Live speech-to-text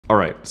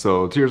Alright,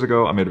 so 2 years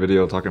ago I made a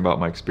video talking about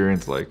my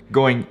experience like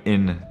going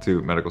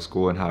into medical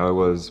school and how I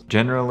was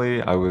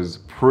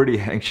pretty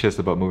anxious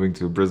about moving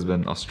to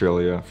Brisbane,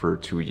 Australia for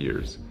 2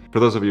 years. For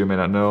those of you who may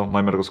not know,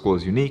 my medical school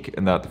is unique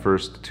in that the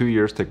first 2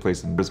 years take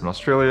place in Brisbane,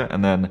 Australia,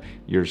 and then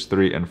years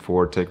 3 and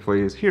 4 take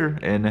place here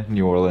in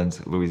New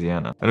Orleans,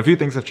 Louisiana. And a few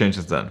things have changed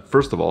since then.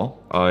 First of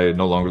all, I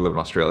no longer live in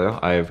Australia.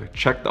 I've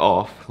checked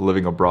off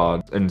living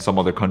abroad in some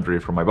other country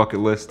from my bucket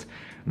list.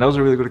 And that was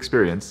a really good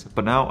experience,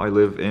 but now I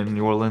live in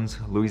New Orleans,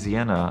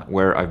 Louisiana,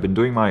 where I've been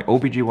doing my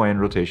OBGYN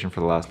rotation for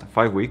the last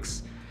 5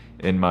 weeks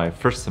in my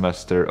first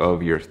semester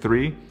of year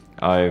 3.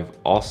 I've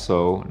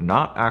also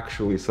not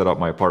actually set up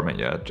my apartment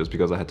yet, just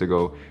because I had to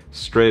go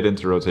straight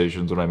into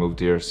rotations when I moved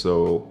here.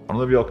 So I don't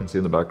know if y'all can see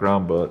in the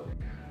background, but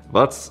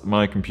that's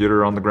my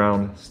computer on the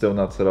ground, still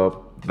not set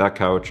up. That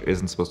couch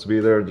isn't supposed to be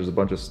there. There's a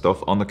bunch of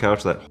stuff on the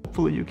couch that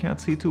hopefully you can't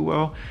see too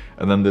well.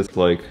 And then this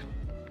like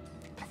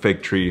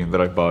fake tree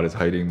that I bought is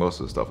hiding most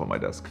of the stuff on my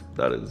desk.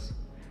 That is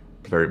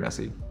very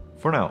messy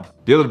for now.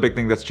 The other big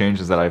thing that's changed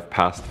is that I've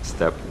passed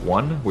step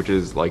 1, which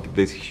is like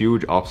this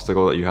huge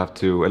obstacle that you have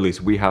to, at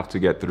least we have to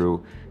get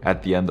through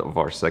at the end of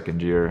our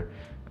second year.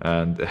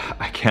 And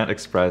I can't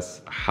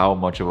express how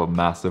much of a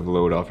massive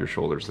load off your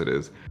shoulders it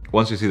is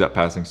once you see that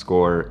passing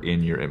score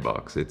in your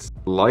inbox. It's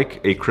like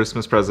a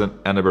Christmas present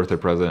and a birthday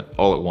present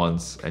all at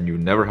once, and you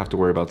never have to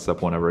worry about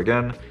step 1 ever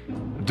again.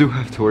 Do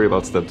have to worry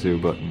about step 2,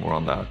 but more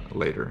on that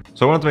later.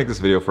 So I wanted to make this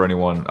video for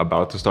anyone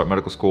about to start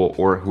medical school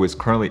or who is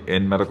currently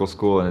in medical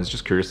school and is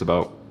just curious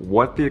about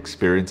what the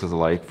experience is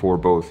like for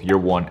both year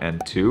 1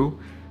 and 2.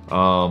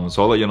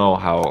 So I'll let you know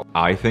how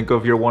I think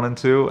of year 1 and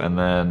 2, and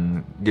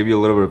then give you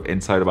a little bit of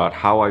insight about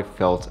how I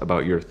felt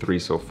about year 3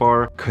 so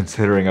far,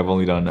 considering I've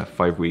only done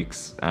 5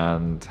 weeks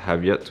and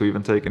have yet to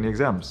even take any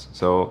exams.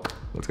 So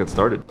let's get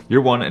started.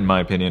 Year 1, in my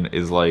opinion,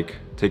 is like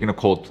taking a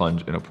cold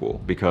plunge in a pool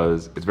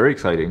because it's very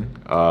exciting.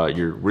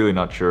 You're really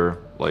not sure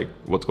like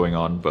what's going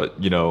on, but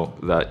you know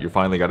that you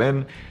finally got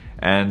in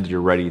and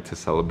you're ready to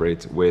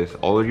celebrate with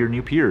all of your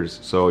new peers.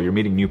 So you're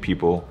meeting new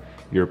people.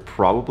 You're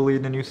probably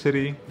in a new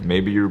city,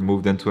 maybe you're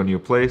moved into a new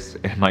place,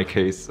 in my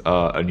case,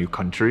 a new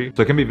country.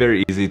 So it can be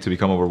very easy to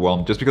become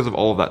overwhelmed just because of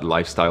all of that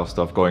lifestyle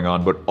stuff going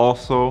on, but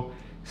also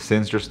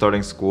since you're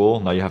starting school,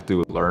 now you have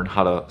to learn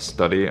how to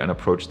study and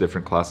approach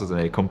different classes in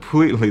a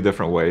completely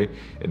different way,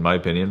 in my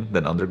opinion,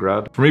 than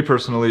undergrad. For me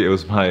personally, it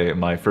was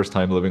my first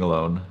time living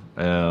alone,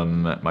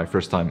 my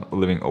first time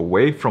living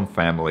away from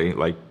family,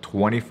 like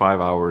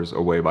 25 hours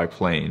away by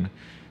plane,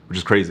 which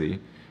is crazy.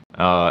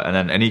 And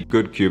then any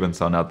good Cuban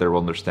son out there will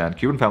understand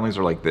Cuban families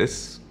are like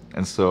this,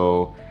 and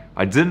so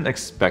I didn't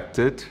expect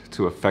it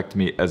to affect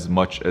me as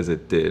much as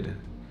it did,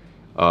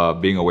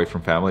 being away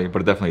from family,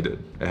 but it definitely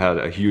did. It had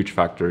a huge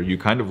factor. You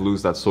kind of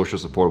lose that social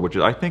support, which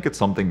I think it's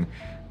something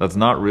that's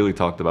not really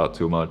talked about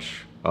too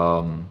much,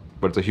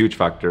 but it's a huge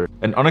factor.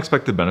 An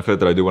unexpected benefit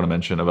that I do want to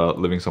mention about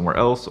living somewhere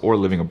else or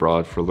living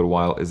abroad for a little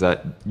while is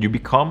that you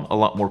become a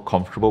lot more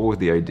comfortable with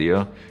the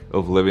idea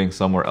of living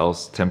somewhere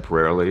else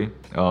temporarily.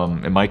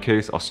 In my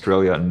case,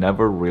 Australia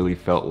never really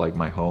felt like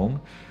my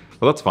home.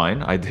 But that's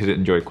fine. I did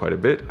enjoy it quite a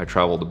bit. I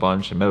traveled a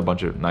bunch and met a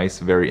bunch of nice,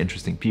 very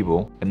interesting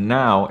people. And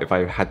now if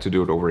I had to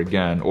do it over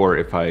again, or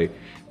if I,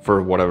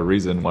 for whatever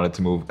reason, wanted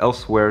to move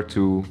elsewhere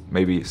to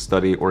maybe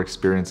study or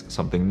experience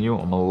something new,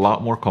 I'm a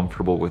lot more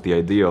comfortable with the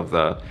idea of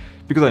that.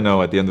 Because I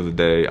know at the end of the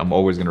day, I'm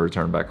always going to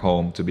return back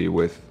home to be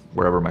with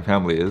wherever my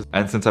family is.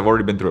 And since I've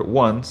already been through it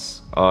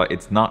once,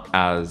 it's not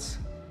as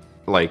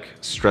like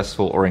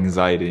stressful or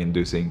anxiety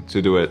inducing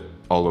to do it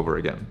all over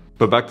again.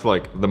 But back to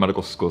like the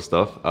medical school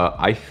stuff,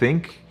 I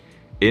think,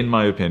 in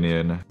my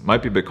opinion,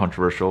 might be a bit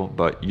controversial,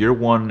 but year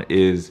 1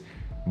 is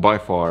by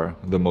far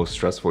the most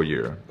stressful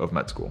year of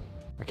med school.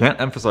 I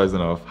can't emphasize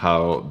enough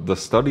how the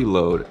study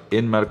load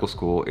in medical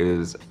school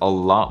is a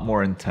lot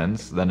more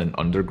intense than an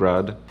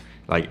undergrad.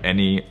 Like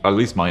at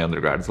least my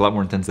undergrad, it's a lot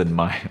more intense than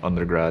my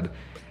undergrad.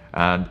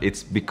 And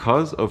it's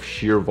because of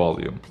sheer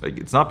volume. Like,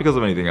 it's not because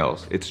of anything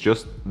else. It's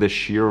just the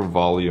sheer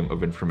volume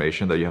of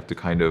information that you have to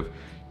kind of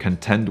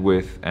contend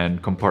with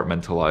and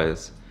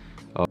compartmentalize,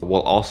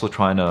 while also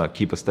trying to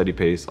keep a steady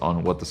pace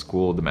on what the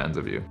school demands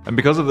of you. And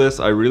because of this,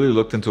 I really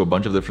looked into a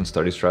bunch of different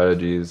study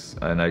strategies,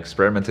 and I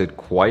experimented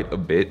quite a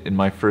bit in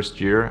my first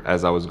year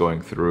as I was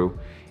going through.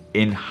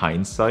 In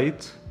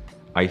hindsight,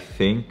 I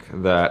think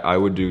that I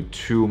would do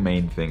 2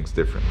 main things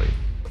differently.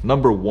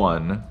 Number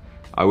 1,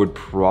 I would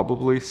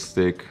probably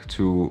stick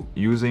to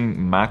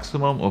using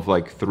maximum of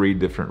like 3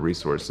 different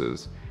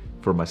resources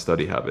for my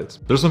study habits.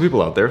 There's some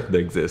people out there, they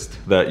exist,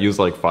 that use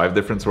like 5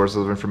 different sources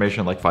of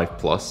information, like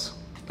 5+.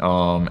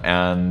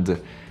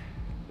 And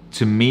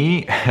to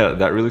me,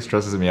 that really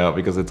stresses me out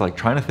because it's like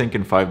trying to think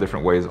in 5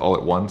 different ways all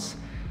at once.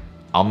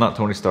 I'm not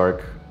Tony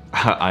Stark.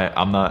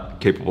 I'm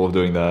not capable of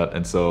doing that.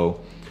 And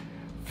so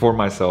for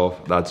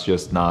myself, that's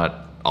just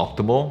not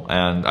optimal,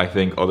 and I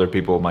think other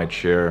people might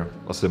share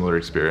a similar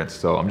experience.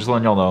 So I'm just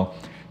letting y'all know,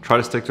 try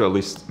to stick to at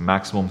least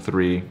maximum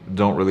 3.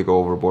 Don't really go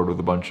overboard with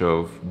a bunch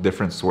of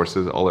different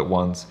sources all at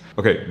once.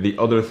 Okay, the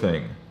other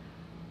thing,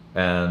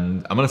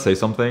 and I'm gonna say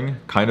something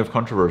kind of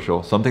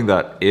controversial, something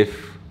that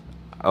if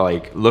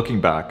like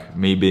looking back,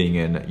 me being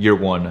in year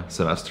one,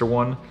 semester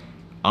one,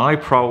 I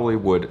probably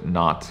would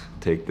not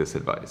take this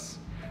advice.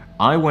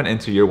 I went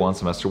into year one,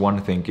 semester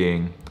one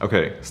thinking,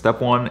 okay,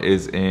 step one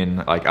is in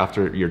like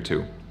after year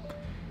two.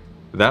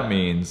 That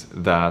means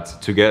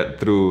that to get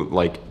through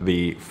like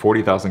the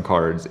 40,000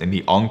 cards in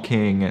the On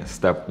King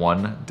step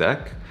one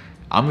deck,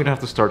 I'm gonna have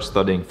to start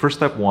studying for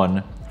step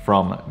one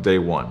from day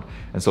one.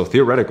 And so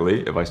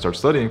theoretically, if I start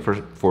studying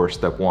for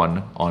step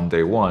one on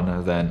day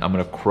one, then I'm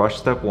gonna crush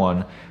step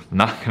one, I'm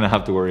not gonna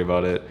have to worry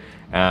about it,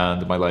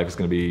 and my life is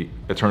gonna be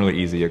eternally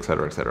easy,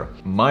 etc., etc.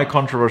 My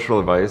controversial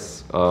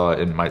advice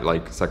in my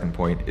like second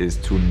point is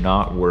to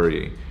not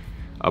worry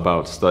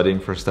about studying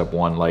for step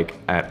one like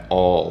at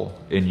all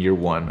in year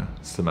one,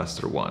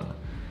 semester one.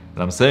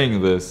 And I'm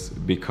saying this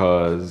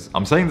because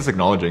I'm saying this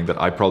acknowledging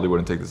that I probably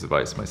wouldn't take this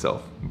advice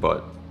myself,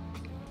 but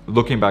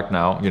looking back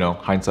now, you know,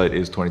 hindsight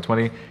is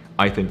 2020.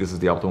 I think this is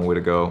the optimal way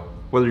to go.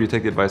 Whether you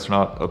take the advice or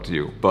not, up to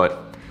you.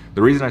 But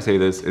the reason I say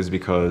this is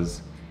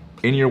because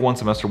in year one,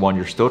 semester one,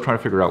 you're still trying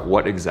to figure out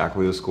what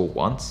exactly the school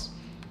wants.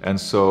 And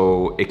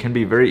so it can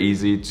be very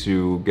easy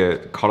to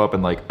get caught up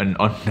in like an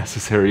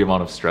unnecessary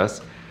amount of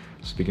stress,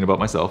 speaking about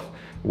myself,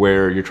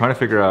 where you're trying to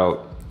figure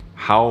out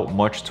how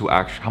much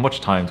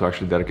time to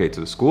actually dedicate to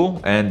the school,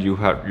 and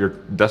you're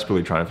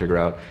desperately trying to figure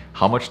out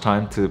how much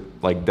time to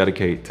like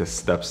dedicate to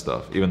STEP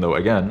stuff, even though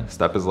again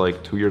STEP is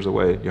like 2 years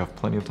away. You have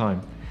plenty of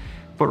time.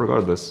 But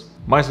regardless,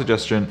 my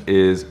suggestion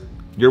is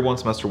year one,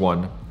 semester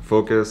one,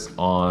 focus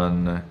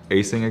on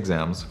acing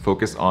exams,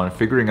 focus on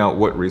figuring out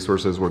what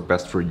resources work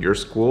best for your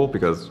school,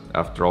 because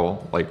after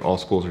all, like all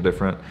schools are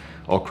different,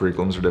 all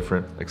curriculums are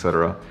different,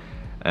 etc.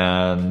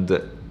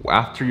 And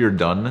after you're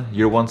done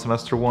year one,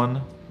 semester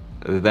one,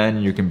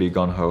 then you can be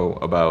gung-ho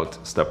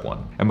about step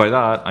one. And by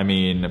that, I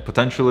mean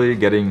potentially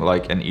getting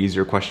like an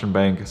easier question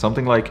bank,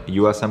 something like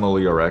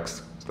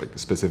USMLE like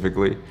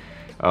specifically,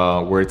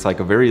 where it's like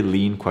a very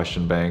lean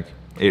question bank.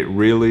 It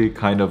really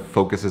kind of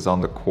focuses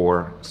on the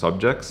core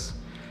subjects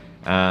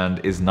and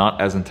is not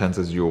as intense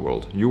as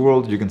UWorld.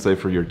 UWorld you can say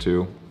for year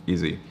two,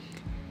 easy.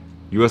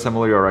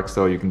 USMLE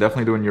though, you can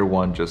definitely do in year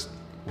one, just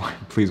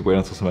please wait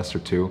until semester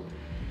two.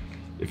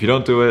 If you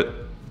don't do it,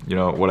 you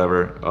know,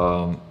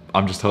 whatever.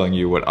 I'm just telling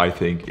you what I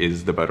think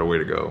is the better way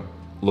to go,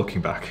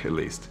 looking back at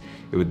least.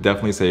 It would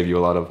definitely save you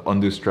a lot of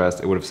undue stress.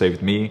 It would have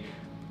saved me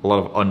a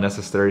lot of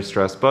unnecessary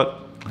stress,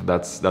 but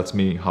that's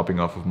me hopping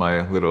off of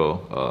my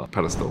little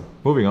pedestal.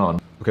 Moving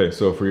on. Okay,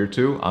 so for year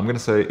two, I'm gonna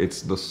say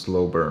it's the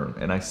slow burn.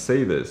 And I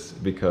say this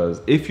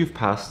because if you've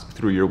passed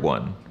through year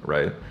one,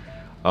 right?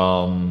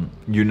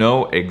 You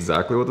know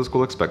exactly what the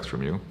school expects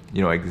from you.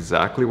 You know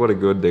exactly what a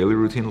good daily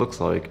routine looks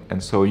like.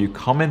 And so you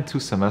come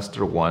into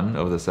semester one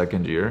of the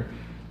second year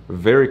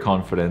very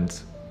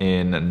confident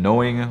in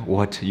knowing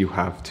what you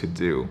have to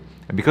do.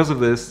 And because of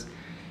this,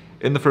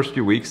 in the first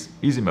few weeks,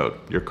 easy mode.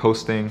 You're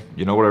coasting,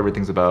 you know what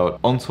everything's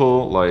about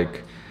until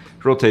like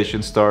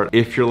rotations start.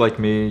 If you're like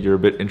me, you're a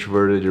bit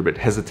introverted, you're a bit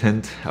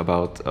hesitant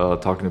about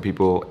talking to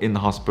people in the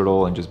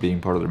hospital and just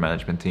being part of their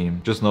management team.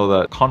 Just know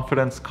that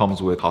confidence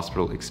comes with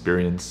hospital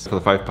experience. For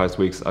the 5 past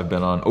weeks, I've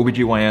been on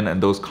OBGYN,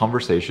 and those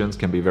conversations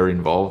can be very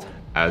involved,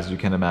 as you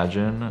can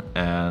imagine,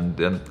 and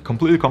I'm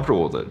completely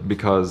comfortable with it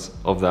because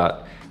of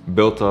that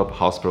built up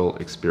hospital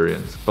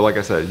experience. But like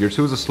I said, year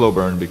two is a slow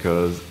burn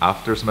because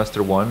after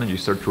semester one, you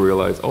start to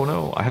realize, oh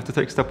no, I have to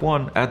take step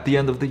one at the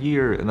end of the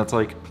year. And that's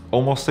like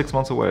almost 6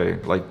 months away,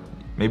 like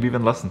maybe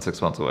even less than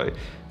 6 months away.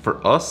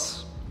 For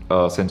us,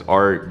 since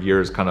our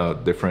year is kind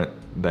of different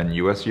than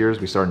US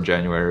years, we start in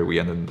January, we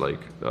end in like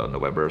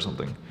November or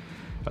something.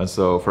 And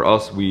so for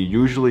us, we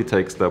usually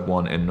take step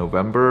one in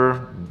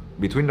November,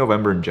 between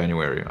November and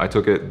January. I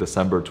took it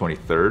December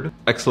 23rd.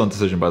 Excellent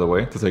decision, by the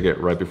way, to take it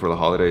right before the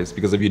holidays,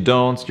 because if you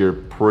don't, you're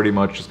pretty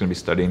much just gonna be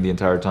studying the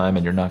entire time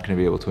and you're not gonna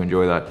be able to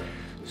enjoy that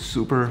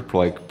super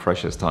like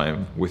precious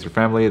time with your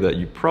family that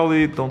you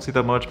probably don't see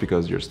that much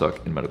because you're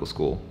stuck in medical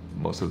school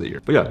most of the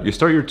year. But yeah, you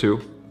start year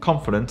two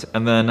confident,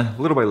 and then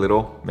little by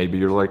little, maybe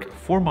you're like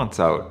 4 months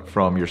out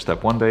from your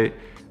step one date,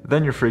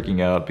 then you're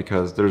freaking out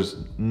because there's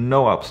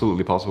no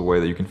absolutely possible way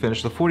that you can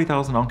finish the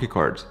 40,000 Anki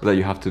cards that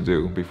you have to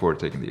do before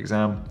taking the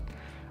exam.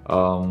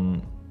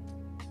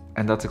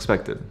 And that's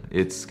expected.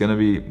 It's gonna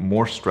be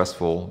more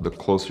stressful the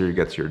closer you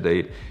get to your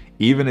date.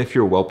 Even if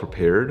you're well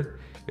prepared,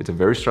 it's a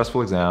very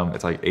stressful exam.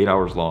 It's like 8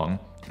 hours long,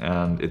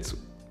 and it's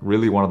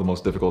really one of the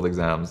most difficult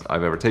exams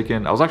I've ever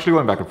taken. I was actually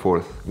going back and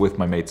forth with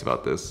my mates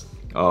about this,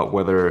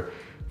 whether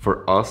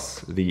for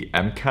us, the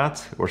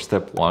MCAT or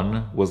step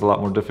one was a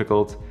lot more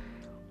difficult.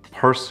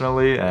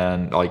 Personally,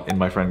 and like in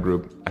my friend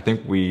group, I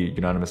think we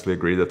unanimously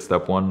agree that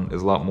step one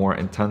is a lot more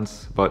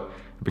intense, but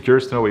I'd be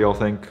curious to know what y'all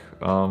think,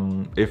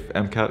 if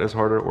MCAT is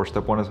harder or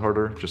step one is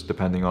harder, just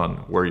depending on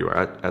where you're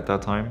at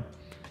that time.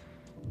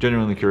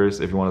 Genuinely curious.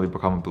 If you want to leave a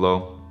comment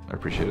below, I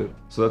appreciate it.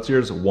 So that's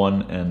years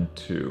 1 and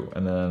 2.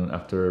 And then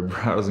after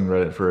browsing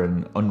Reddit for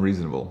an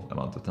unreasonable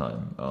amount of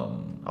time,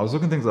 I was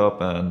looking things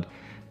up, and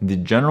the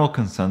general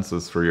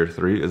consensus for year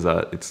 3 is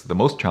that it's the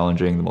most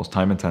challenging, the most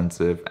time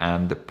intensive,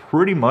 and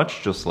pretty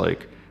much just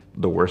like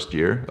the worst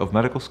year of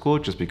medical school,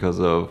 just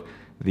because of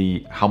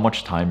how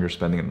much time you're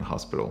spending in the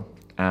hospital.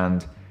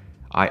 And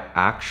I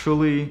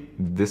actually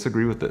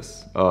disagree with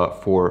this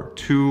for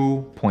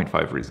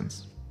 2.5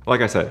 reasons.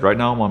 Like I said, right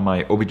now I'm on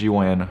my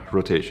OBGYN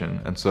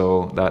rotation, and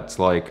so that's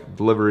like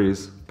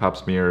deliveries, pap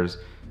smears,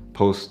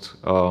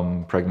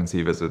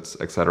 post-pregnancy visits,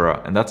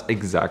 etc. And that's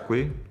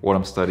exactly what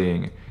I'm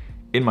studying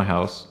in my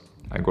house.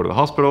 I go to the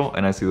hospital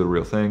and I see the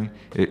real thing.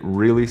 It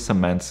really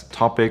cements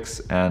topics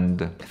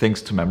and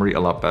things to memory a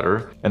lot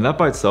better. And that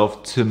by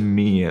itself, to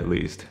me at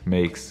least,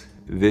 makes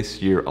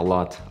this year a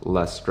lot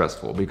less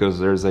stressful, because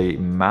there's a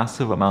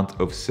massive amount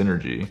of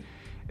synergy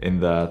in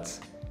that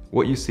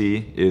what you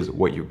see is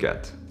what you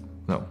get.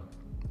 No.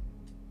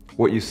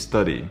 What you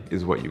study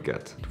is what you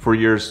get. For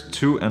years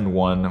 2 and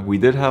 1, we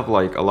did have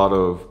like a lot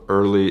of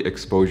early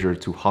exposure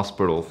to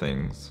hospital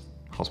things,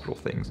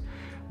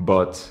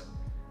 but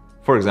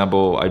for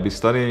example, I'd be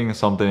studying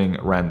something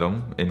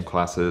random in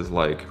classes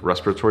like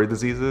respiratory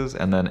diseases,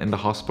 and then in the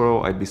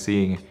hospital, I'd be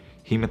seeing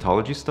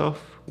hematology stuff,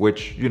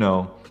 which, you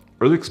know,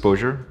 early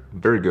exposure,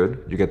 very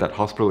good. You get that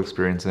hospital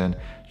experience in,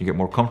 you get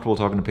more comfortable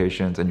talking to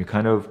patients, and you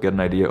kind of get an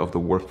idea of the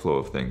workflow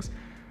of things.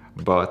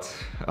 But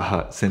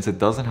since it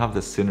doesn't have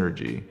the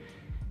synergy,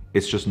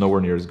 it's just nowhere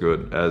near as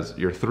good as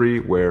year 3,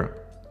 where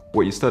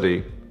what you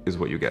study is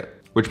what you get.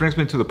 Which brings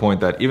me to the point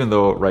that even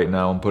though right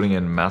now I'm putting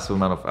in massive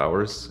amount of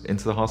hours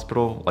into the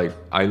hospital, like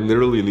I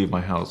literally leave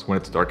my house when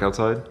it's dark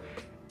outside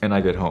and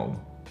I get home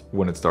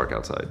when it's dark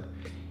outside.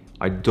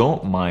 I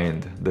don't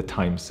mind the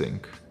time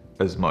sink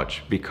as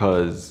much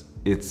because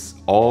it's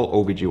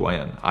all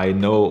OBGYN. I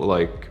know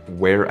like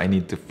where I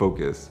need to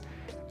focus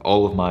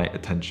all of my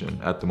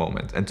attention at the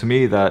moment. And to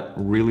me, that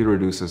really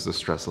reduces the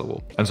stress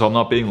level. And so I'm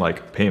not being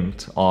like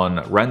pimped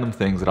on random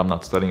things that I'm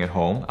not studying at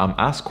home. I'm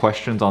asked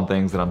questions on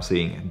things that I'm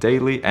seeing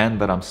daily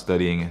and that I'm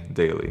studying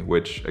daily,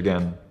 which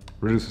again,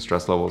 reduces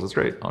stress levels. It's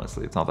great,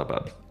 honestly, it's not that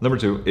bad. Number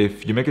 2,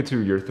 if you make it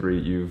to year 3,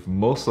 you've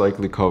most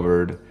likely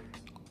covered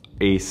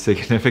a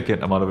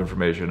significant amount of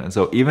information. And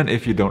so even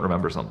if you don't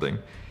remember something,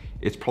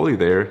 it's probably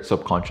there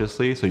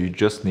subconsciously. So you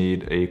just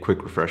need a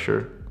quick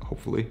refresher,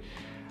 hopefully.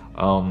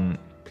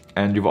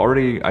 And you've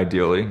already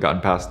ideally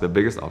gotten past the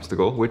biggest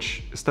obstacle,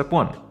 which is step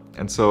 1.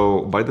 And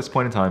so by this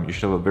point in time, you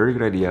should have a very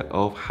good idea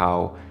of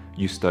how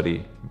you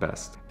study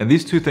best. And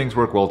these two things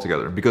work well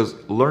together, because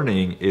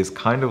learning is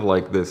kind of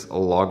like this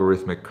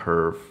logarithmic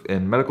curve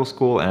in medical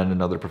school and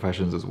in other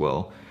professions as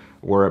well,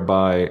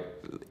 whereby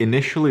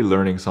initially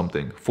learning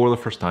something for the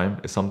first time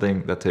is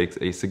something that takes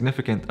a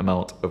significant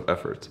amount of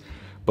effort.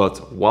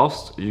 But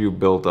whilst you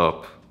build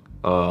up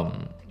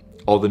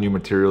all the new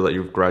material that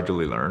you've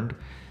gradually learned,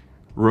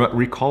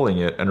 recalling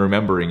it and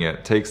remembering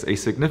it takes a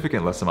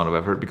significant less amount of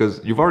effort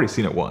because you've already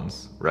seen it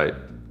once, right?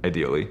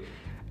 Ideally.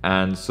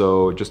 And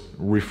so just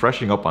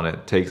refreshing up on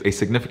it takes a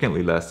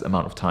significantly less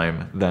amount of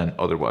time than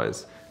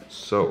otherwise.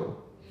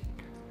 So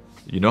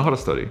you know how to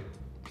study.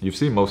 You've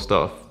seen most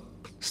stuff.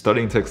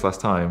 Studying takes less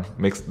time,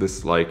 makes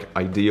this like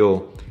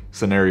ideal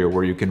scenario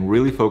where you can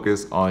really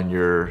focus on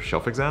your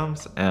shelf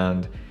exams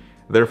and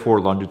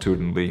therefore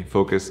longitudinally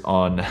focus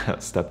on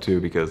step 2,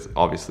 because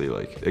obviously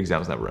like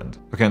exams never end.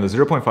 Okay, and the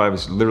 0.5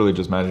 is literally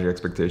just managing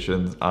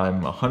expectations.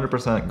 I'm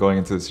 100% going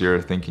into this year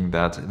thinking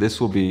that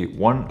this will be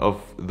one of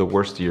the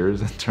worst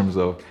years in terms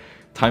of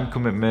time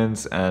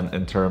commitments and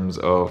in terms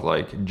of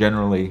like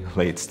generally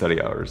late study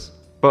hours.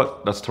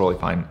 But that's totally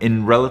fine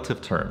in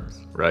relative terms,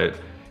 right?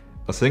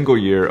 A single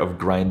year of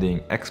grinding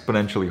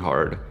exponentially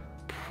hard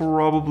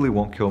probably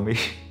won't kill me,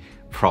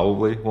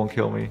 probably won't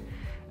kill me.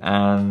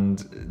 And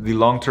the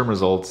long-term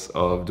results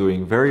of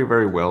doing very,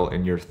 very well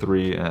in year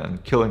 3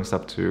 and killing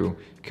step 2,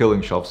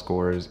 killing shelf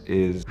scores,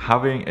 is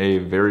having a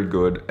very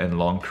good and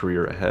long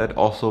career ahead,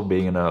 also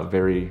being in a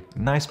very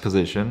nice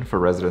position for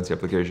residency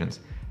applications.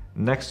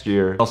 Next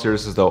year, in all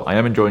seriousness though, I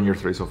am enjoying year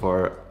 3 so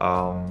far.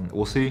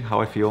 We'll see how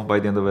I feel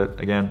by the end of it.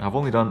 Again, I've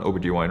only done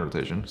OBGYN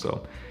rotation,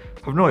 so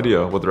I have no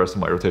idea what the rest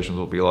of my rotations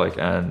will be like.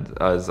 And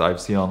as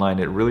I've seen online,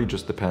 it really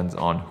just depends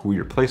on who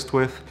you're placed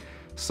with.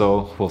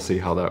 So we'll see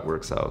how that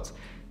works out.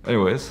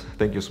 Anyways,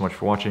 thank you so much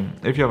for watching.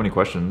 If you have any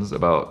questions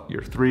about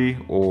year 3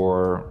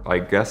 or I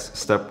guess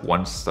step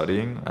 1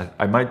 studying,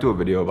 I might do a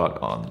video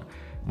about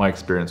my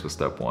experience with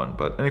step 1,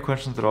 but any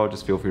questions at all,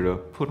 just feel free to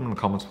put them in the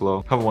comments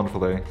below. Have a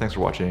wonderful day. Thanks for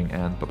watching,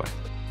 and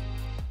bye-bye.